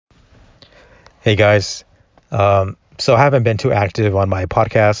Hey guys. So I haven't been too active on my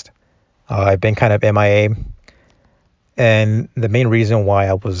podcast. I've been kind of MIA, and the main reason why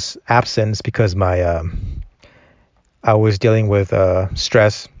I was absent is because my I was dealing with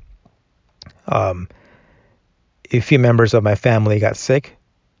stress. Um, a few members of my family got sick,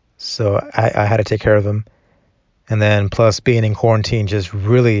 so I had to take care of them, and then plus being in quarantine just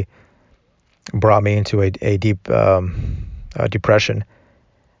really brought me into a deep depression.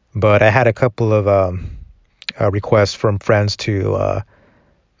 But I had a couple of requests from friends to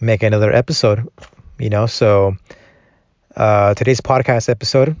make another episode. So today's podcast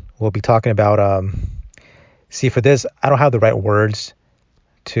episode, we'll be talking about. See, for this, I don't have the right words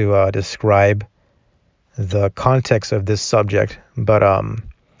to describe the context of this subject, but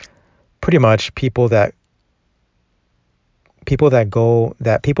pretty much people that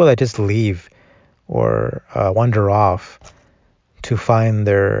just leave or wander off to find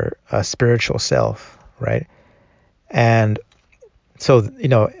their spiritual self, right? And so,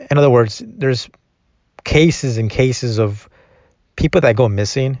 in other words, there's cases and cases of people that go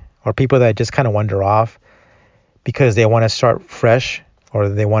missing or people that just kind of wander off because they want to start fresh or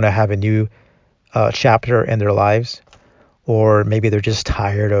they want to have a new chapter in their lives, or maybe they're just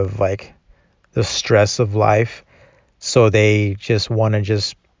tired of like the stress of life, so they just want to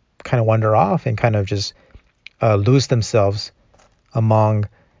just kind of wander off and kind of just lose themselves among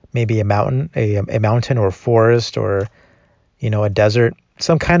maybe a mountain or a forest, or a desert,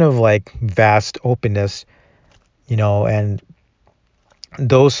 some kind of like vast openness, and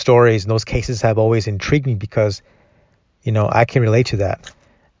those stories and those cases have always intrigued me because I can relate to that,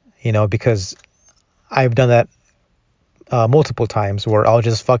 because I've done that multiple times where I'll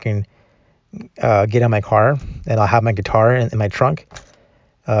just fucking get in my car and I'll have my guitar in my trunk,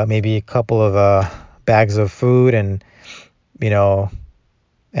 maybe a couple of bags of food and you know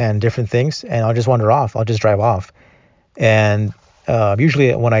and different things, and I'll just wander off. I'll just drive off, and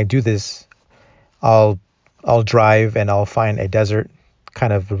usually when I do this, I'll I'll drive and I'll find a desert,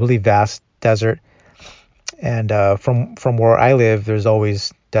 kind of a really vast desert, and from where I live, there's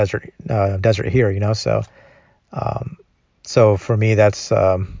always desert here, um, so for me, that's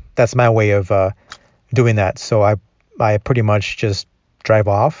my way of doing that. So I pretty much just drive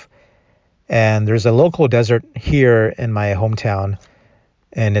off, and there's a local desert here in my hometown,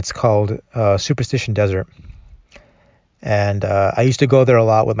 and it's called Superstition Desert. And I used to go there a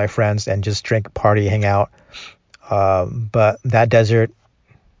lot with my friends and just drink, party, hang out. But that desert,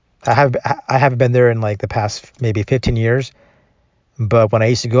 I haven't been there in like the past maybe 15 years. But when I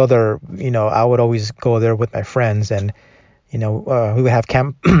used to go there, I would always go there with my friends, and we would have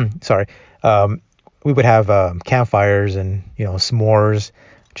sorry, um, we would have campfires and s'mores,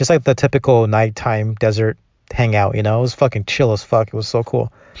 just like the typical nighttime desert hangout. It was fucking chill as fuck. It was so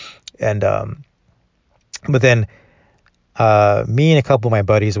cool. And but then me and a couple of my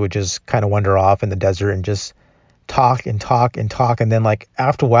buddies would just kind of wander off in the desert and just talk and talk and talk, and then like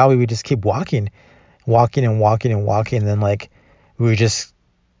after a while we would just keep walking and walking and walking, and then like we would just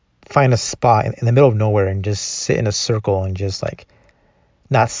find a spot in the middle of nowhere and just sit in a circle and just like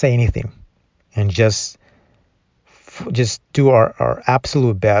not say anything, and just do our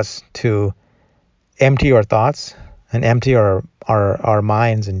absolute best to empty our thoughts and empty our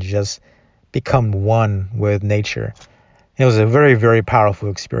minds and just become one with nature. It was a very, very powerful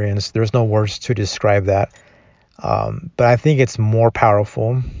experience. There's no words to describe that. But I think it's more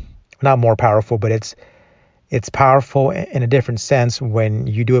powerful, not more powerful, but it's powerful in a different sense when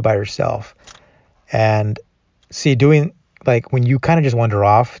you do it by yourself. And see, doing like when you kind of just wander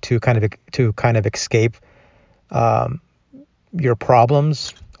off to kind of escape um, your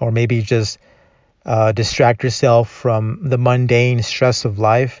problems, or maybe just distract yourself from the mundane stress of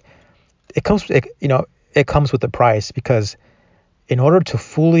life. It comes with a price, because in order to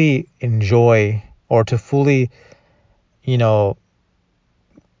fully enjoy, or to fully, you know,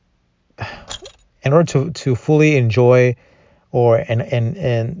 in order to fully enjoy, or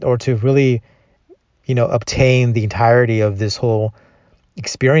and or to really, obtain the entirety of this whole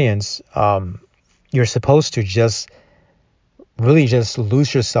experience, you're supposed to just really just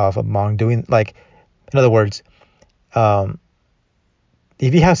lose yourself among doing, like, in other words, um,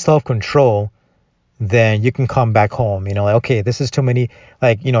 if you have self control, then you can come back home. Like, okay, this is too many.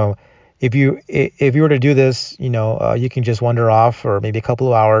 Like, if you were to do this, you can just wander off for maybe a couple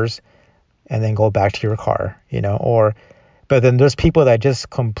of hours and then go back to your car. But then there's people that just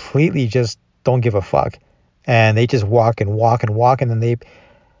completely just don't give a fuck, and they just walk and walk and walk, and then they,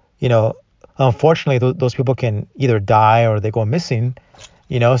 you know, unfortunately, those people can either die or they go missing.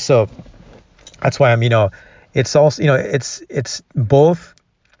 So that's why it's also, it's both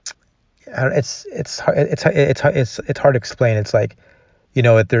it's hard to explain. It's like,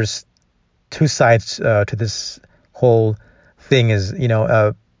 there's two sides to this whole thing. Is,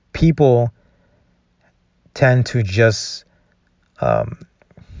 people tend to just um,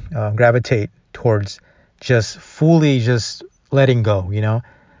 gravitate towards just fully just letting go,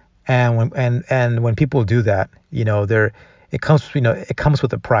 and when people do that, they're it comes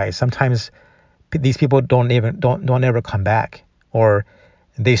with a price. Sometimes these people don't ever come back, or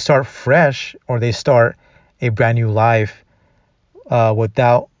they start fresh, or they start a brand new life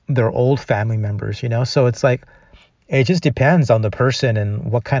without their old family members. So it's like, it just depends on the person and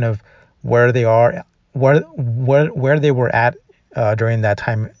what kind of, where they are, where they were at during that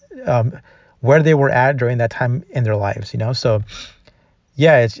time, um, where they were at during that time in their lives. So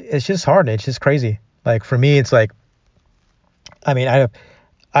yeah, it's just hard. It's just crazy. Like for me, it's like, I mean,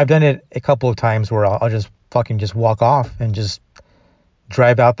 I've done it a couple of times where I'll just fucking just walk off and just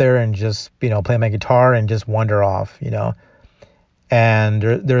drive out there and just, play my guitar and just wander off. And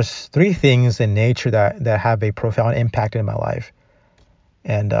there's three things in nature that have a profound impact in my life.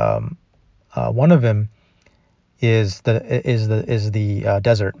 And one of them is the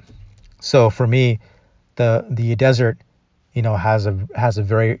desert. So for me, the desert, has a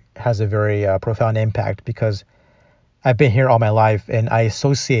very profound impact, because I've been here all my life, and I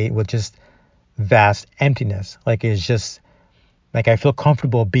associate with just vast emptiness. Like, it's just like, I feel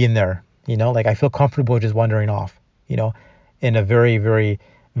comfortable being there. Like, I feel comfortable just wandering off. In a very, very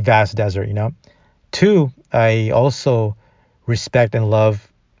vast desert. Two, I also respect and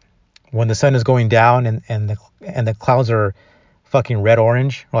love when the sun is going down, and the clouds are fucking red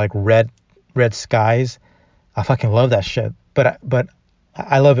orange, or like red skies. I fucking love that shit. But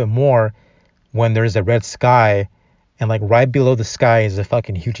I love it more when there's a red sky, and like right below the sky is a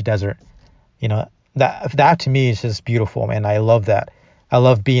fucking huge desert. That to me is just beautiful, man. I love that. I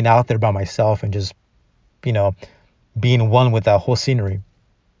love being out there by myself and just, you know being one with that whole scenery.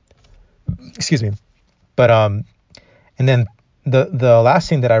 Excuse me. But and then the last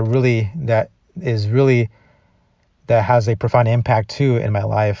thing that has a profound impact too in my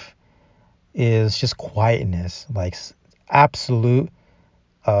life is just quietness, like absolute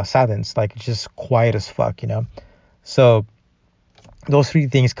silence, like just quiet as fuck. So those three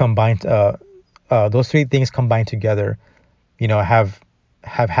things combined together, have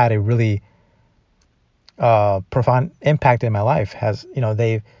had a really profound impact in my life. Has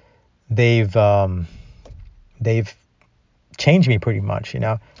they've they've changed me pretty much.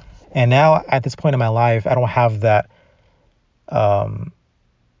 And now at this point in my life, I don't have that um,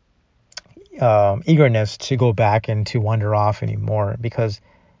 eagerness to go back and to wander off anymore, because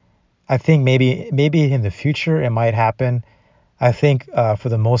I think maybe in the future it might happen. I think for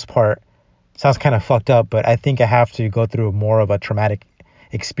the most part, sounds kind of fucked up, but I think I have to go through more of a traumatic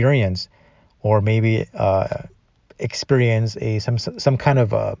experience, or maybe experience some kind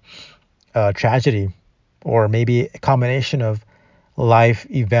of a tragedy, or maybe a combination of life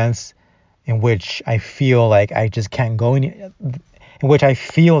events in which I feel like I just can't go in which I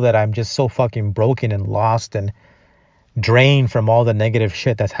feel that I'm just so fucking broken and lost and drained from all the negative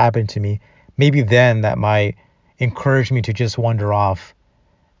shit that's happened to me. Maybe then that might encourage me to just wander off.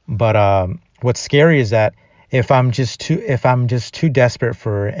 But what's scary is that if I'm just too desperate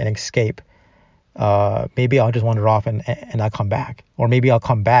for an escape, maybe I'll just wander off and I'll come back, or maybe I'll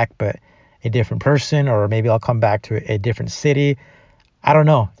come back but a different person, or maybe I'll come back to a different city. I don't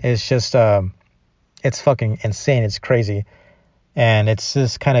know. It's just it's fucking insane. It's crazy, and it's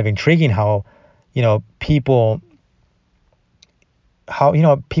just kind of intriguing how people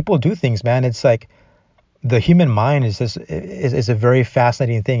people do things, man. It's like the human mind is a very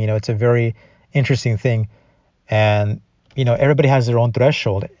fascinating thing. It's a very interesting thing, and everybody has their own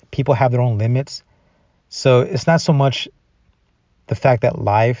threshold. People have their own limits, so it's not so much the fact that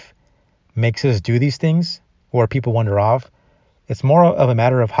life makes us do these things or people wander off. It's more of a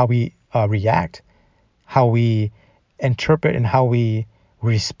matter of how we react, how we interpret, and how we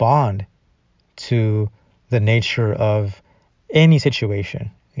respond to the nature of any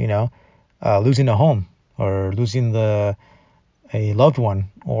situation. Losing a home, or losing a loved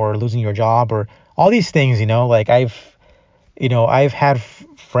one, or losing your job, or all these things. Like I've had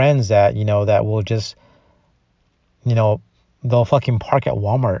friends that that will just they'll fucking park at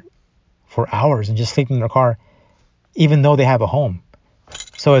Walmart for hours and just sleep in their car, even though they have a home.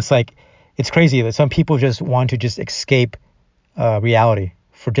 So it's like, it's crazy that some people just want to just escape reality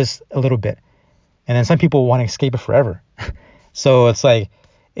for just a little bit, and then some people want to escape it forever. So it's like,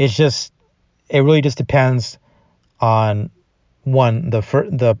 it really just depends on, one,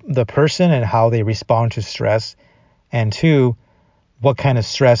 the person and how they respond to stress, and two, what kind of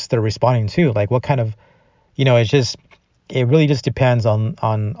stress they're responding to, like what kind of, it really just depends on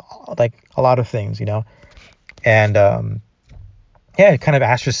like a lot of things, and yeah, kind of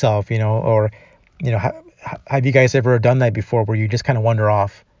ask yourself, or have you guys ever done that before, where you just kind of wander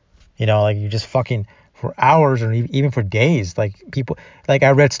off, like you just fucking for hours or even for days, like people, like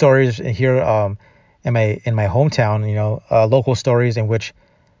I read stories here in my hometown, local stories in which,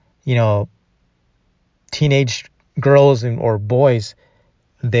 you know teenage girls or boys,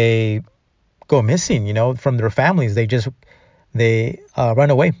 they go missing, from their families. They run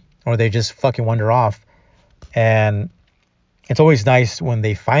away, or they just fucking wander off. And it's always nice when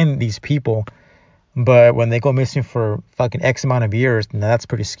they find these people, but when they go missing for fucking X amount of years, then that's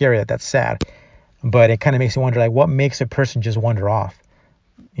pretty scary. That's sad. But it kind of makes you wonder, like, what makes a person just wander off?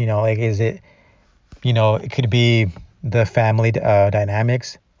 Like, is it, it could be the family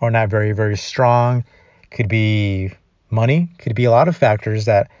dynamics are not very, very strong. Could be money. Could be a lot of factors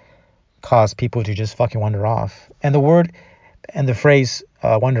that cause people to just fucking wander off. And the phrase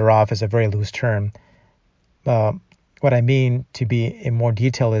wander off is a very loose term. What I mean to be in more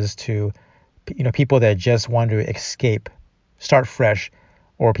detail is to, people that just want to escape, start fresh,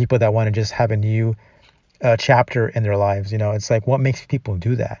 or people that want to just have a new chapter in their lives. It's like, what makes people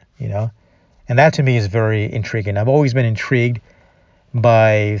do that? And that to me is very intriguing. I've always been intrigued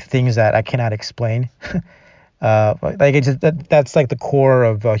by things that I cannot explain. Like that's like the core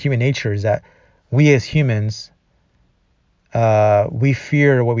of human nature, is that we as humans, we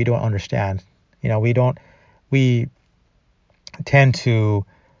fear what we don't understand. We tend to,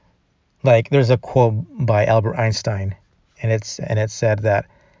 like, there's a quote by Albert Einstein, and it said that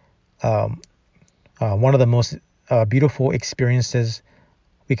one of the most beautiful experiences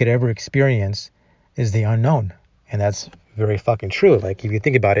we could ever experience is the unknown. And that's very fucking true. Like, if you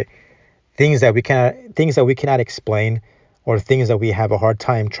think about it, things that we cannot explain, or things that we have a hard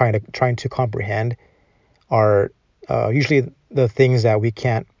time trying to comprehend, are usually the things that we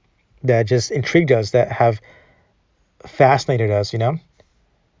can't, that just intrigued us, that have fascinated us,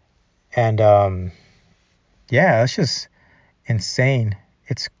 and yeah, it's just insane.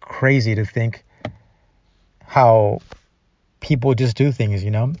 It's crazy to think how people just do things,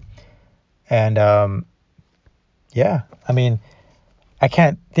 and yeah, I mean, I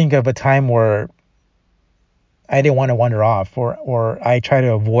can't think of a time where I didn't want to wander off, or I try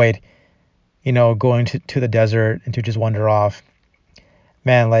to avoid, going to the desert and to just wander off.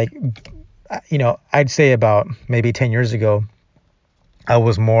 Man, like, I'd say about maybe 10 years ago,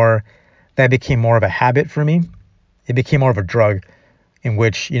 that became more of a habit for me. It became more of a drug, in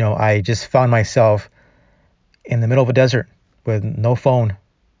which, I just found myself in the middle of a desert with no phone,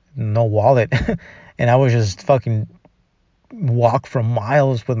 no wallet. And I was just fucking walk for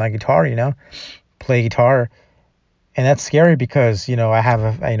miles with my guitar, play guitar. And that's scary because, I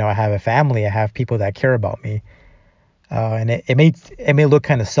have a family, I have people that care about me. And it may look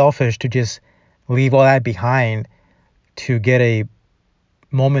kind of selfish to just leave all that behind to get a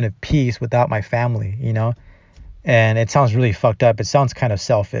moment of peace without my family, and it sounds really fucked up. It sounds kind of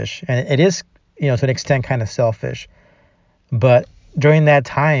selfish, and it is, to an extent, kind of selfish. But during that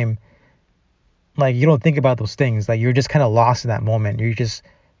time, like, you don't think about those things. Like, you're just kind of lost in that moment. You're just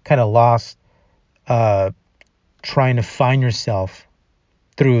kind of lost, trying to find yourself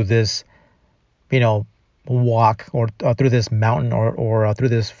through this, walk, or through this mountain, or through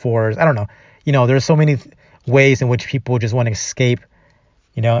this forest. I don't know. There's so many ways in which people just want to escape,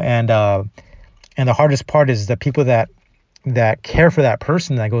 and the hardest part is the people that care for that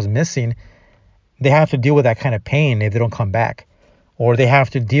person that goes missing. They have to deal with that kind of pain if they don't come back, or they have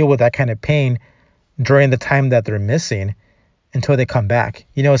to deal with that kind of pain during the time that they're missing until they come back.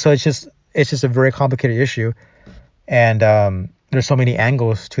 So it's just a very complicated issue, and there's so many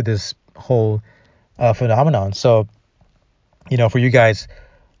angles to this whole phenomenon. So, for you guys,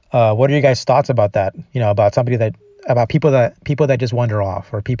 what are you guys' thoughts about that? About people that just wander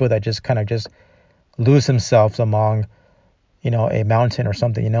off, or people that just kind of just lose themselves among, a mountain or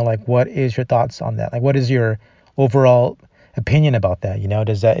something. Like, what is your thoughts on that? Like, what is your overall opinion about that?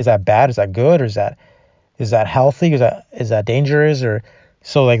 Is that bad? Is that good? Or is that healthy? Is that dangerous? Or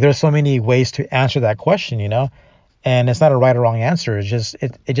so, like, there's so many ways to answer that question, and it's not a right or wrong answer. It's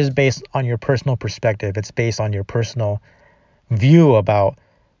just based on your personal perspective. It's based on your personal view about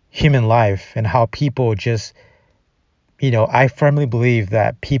human life, and how people just, I firmly believe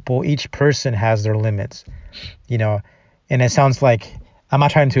that each person has their limits, and it sounds like I'm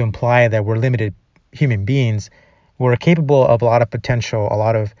not trying to imply that we're limited human beings. We're capable of a lot of potential, a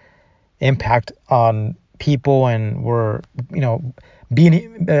lot of impact on people, and we're,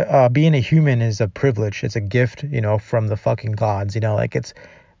 being a human is a privilege. It's a gift, from the fucking gods. Like, it's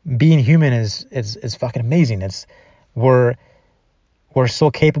being human is fucking amazing. We're we're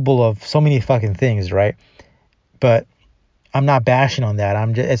so capable of so many fucking things, right? But I'm not bashing on that.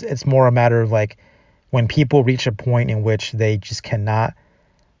 It's more a matter of, like, when people reach a point in which they just cannot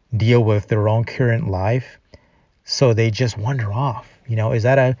deal with their own current life, so they just wander off. Is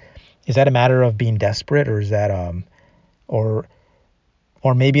that a matter of being desperate, or is that or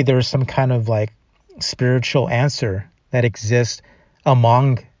or maybe there's some kind of, like, spiritual answer that exists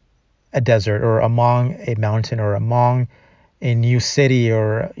among a desert, or among a mountain, or among a new city,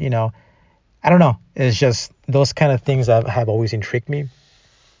 or I don't know. It's just those kind of things that have always intrigued me.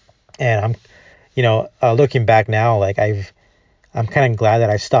 And I'm, looking back now, like, I'm kind of glad that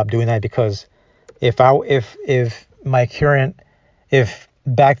I stopped doing that, because if my current, if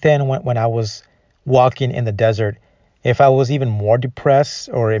back then, when I was walking in the desert, if I was even more depressed,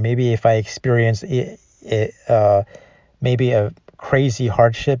 or maybe if I experienced maybe a crazy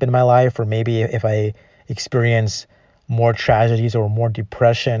hardship in my life, or maybe if I experienced more tragedies or more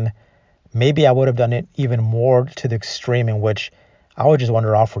depression, maybe I would have done it even more to the extreme, in which I would just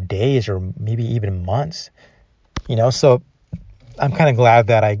wander off for days, or maybe even months. So I'm kind of glad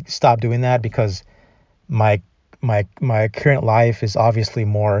that I stopped doing that, because my my current life is obviously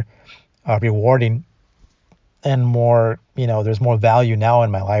more rewarding, and more, there's more value now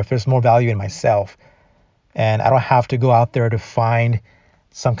in my life. There's more value in myself, and I don't have to go out there to find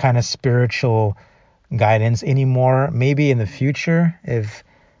some kind of spiritual guidance anymore. Maybe in the future, if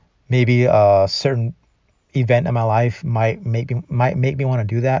maybe a certain event in my life might make me want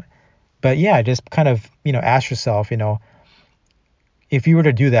to do that. But yeah, just kind of, ask yourself, if you were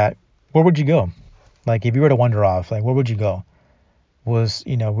to do that, where would you go? Like, if you were to wander off, like, where would you go? Would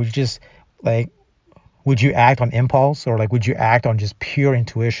you just, like, would you act on impulse, or, like, would you act on just pure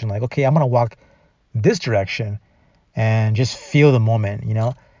intuition? Like, okay, I'm going to walk this direction and just feel the moment,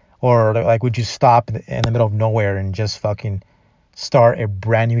 or, like, would you stop in the middle of nowhere and just fucking start a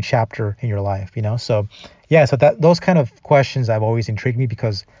brand new chapter in your life, So yeah, so that those kind of questions have always intrigued me,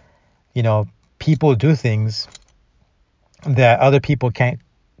 because, people do things that other people can't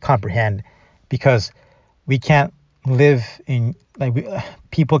comprehend, because we can't live in, like,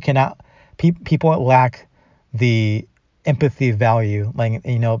 people cannot people lack the empathy value, like,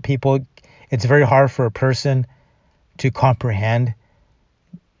 people, it's very hard for a person to comprehend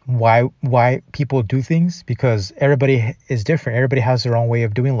why people do things, because everybody is different. Everybody has their own way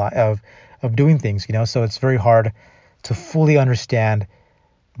of of doing things, so it's very hard to fully understand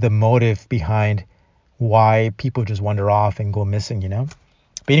the motive behind why people just wander off and go missing. But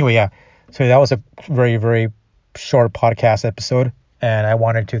anyway, yeah. So that was a very, very short podcast episode, and I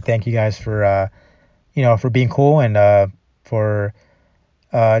wanted to thank you guys for for being cool, and for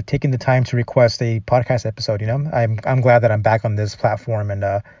taking the time to request a podcast episode. I'm glad that I'm back on this platform, and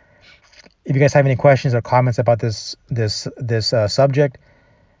if you guys have any questions or comments about this subject,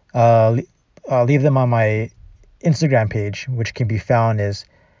 leave them on my Instagram page, which can be found as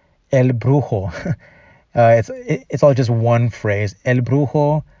El Brujo. It's all just one phrase, El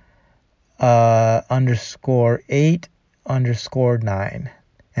Brujo _8_9.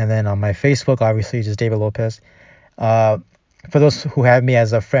 And then on my Facebook, obviously, just David Lopez. For those who have me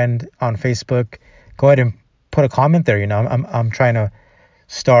as a friend on Facebook, go ahead and put a comment there. I'm trying to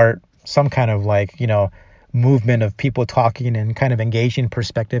start some kind of, like, movement of people talking and kind of engaging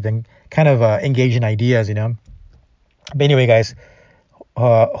perspective, and kind of engaging ideas. But anyway, guys,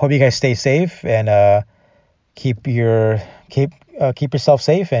 hope you guys stay safe, and keep yourself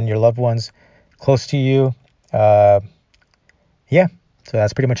safe and your loved ones close to you. Yeah, so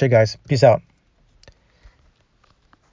that's pretty much it, guys. Peace out.